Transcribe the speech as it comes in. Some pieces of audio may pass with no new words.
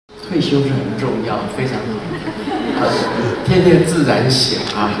退休是很重要，非常好，天天自然醒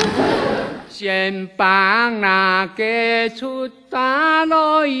啊。先帮那给出大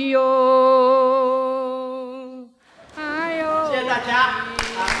罗哟，哎呦！谢谢大家。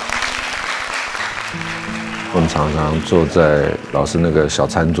我们常常坐在老师那个小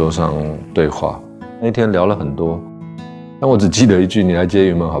餐桌上对话，那天聊了很多，但我只记得一句：“你来接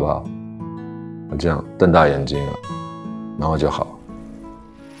云门好不好？”我这样瞪大眼睛了，然后就好。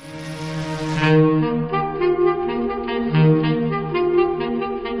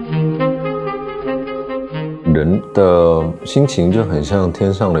人的心情就很像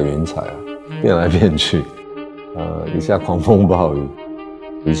天上的云彩啊，变来变去，一下狂风暴雨，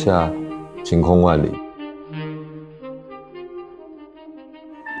一下晴空万里。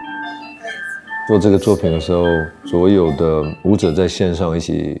做这个作品的时候，所有的舞者在线上一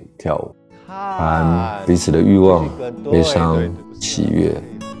起跳舞，谈彼此的欲望、悲伤、喜悦，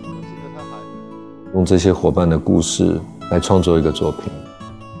用这些伙伴的故事来创作一个作品。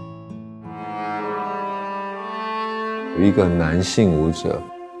有一个男性舞者，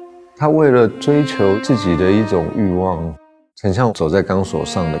他为了追求自己的一种欲望，很像走在钢索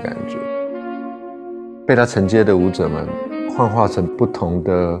上的感觉，被他承接的舞者们幻化成不同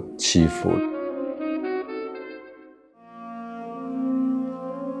的起伏。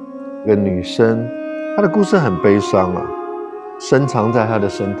一个女生，她的故事很悲伤啊，深藏在她的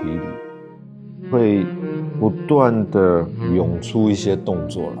身体里，会不断的涌出一些动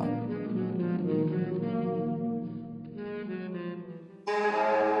作来。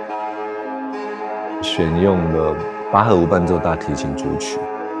选用了巴赫无伴奏大提琴主曲，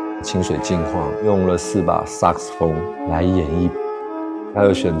清水镜晃，用了4把萨克斯风来演绎，还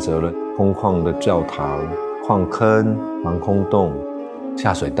有选择了空旷的教堂、矿坑、防空洞、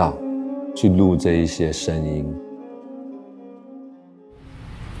下水道。去录这一些声音。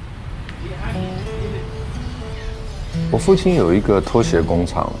我父亲有一个拖鞋工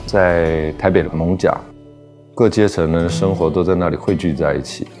厂，在台北的艋舺，各阶层的生活都在那里汇聚在一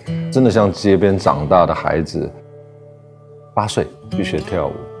起，真的像街边长大的孩子。8岁去学跳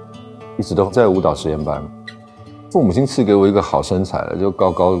舞，一直都在舞蹈实验班。父母亲赐给我一个好身材了，就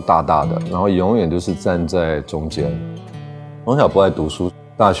高高大大的，然后永远就是站在中间。从小不爱读书。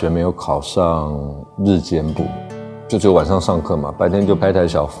大学没有考上日间部，就只有晚上上课嘛，白天就开台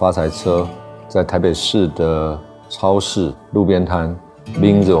小发财车，在台北市的超市、路边摊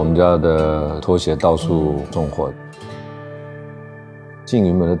拎着我们家的拖鞋到处送货。进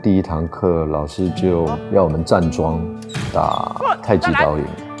云门的第一堂课，老师就要我们站桩打太极导引、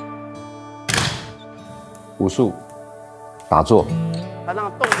武术、打坐、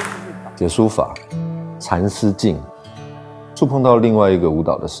解书法、禅思静。触碰到另外一个舞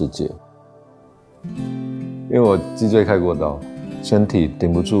蹈的世界，因为我脊椎开过刀，身体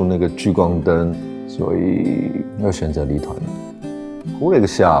顶不住那个聚光灯，所以要选择离团。哭了一个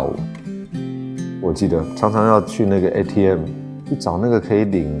下午，我记得常常要去那个 ATM 去找那个可以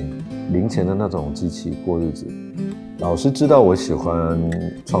领零钱的那种机器过日子。老师知道我喜欢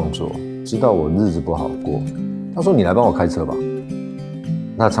创作，知道我日子不好过，他说：“你来帮我开车吧。”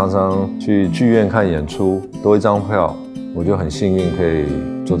他常常去剧院看演出，多一张票。我就很幸运可以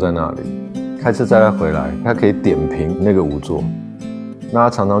坐在那里，开车载他回来，他可以点评那个舞作。那他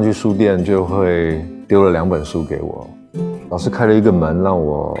常常去书店就会丢了2本书给我，老师开了一个门让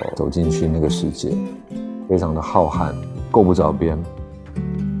我走进去那个世界，非常的浩瀚，够不着边。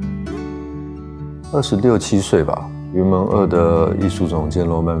26、7岁吧，云门2的艺术总监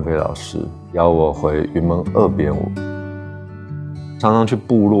罗曼菲老师邀我回云门2编舞，常常去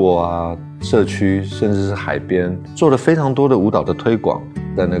部落啊。社区甚至是海边做了非常多的舞蹈的推广，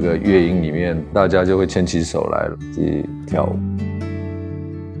在那个乐营里面，大家就会牵起手来了，一起跳舞。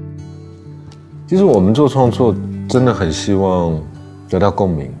其实我们做创作真的很希望得到共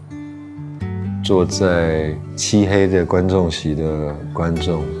鸣，坐在漆黑的观众席的观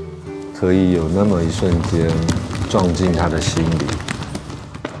众，可以有那么一瞬间撞进他的心里。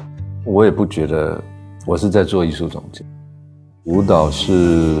我也不觉得我是在做艺术总监。舞蹈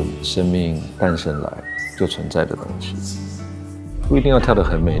是生命诞生来就存在的东西，不一定要跳得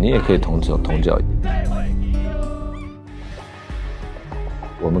很美，你也可以同脚。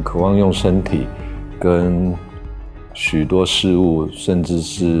我们渴望用身体跟许多事物，甚至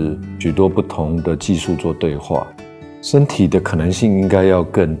是许多不同的技术做对话。身体的可能性应该要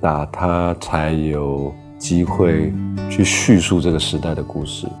更大，它才有机会去叙述这个时代的故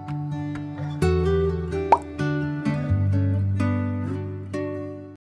事。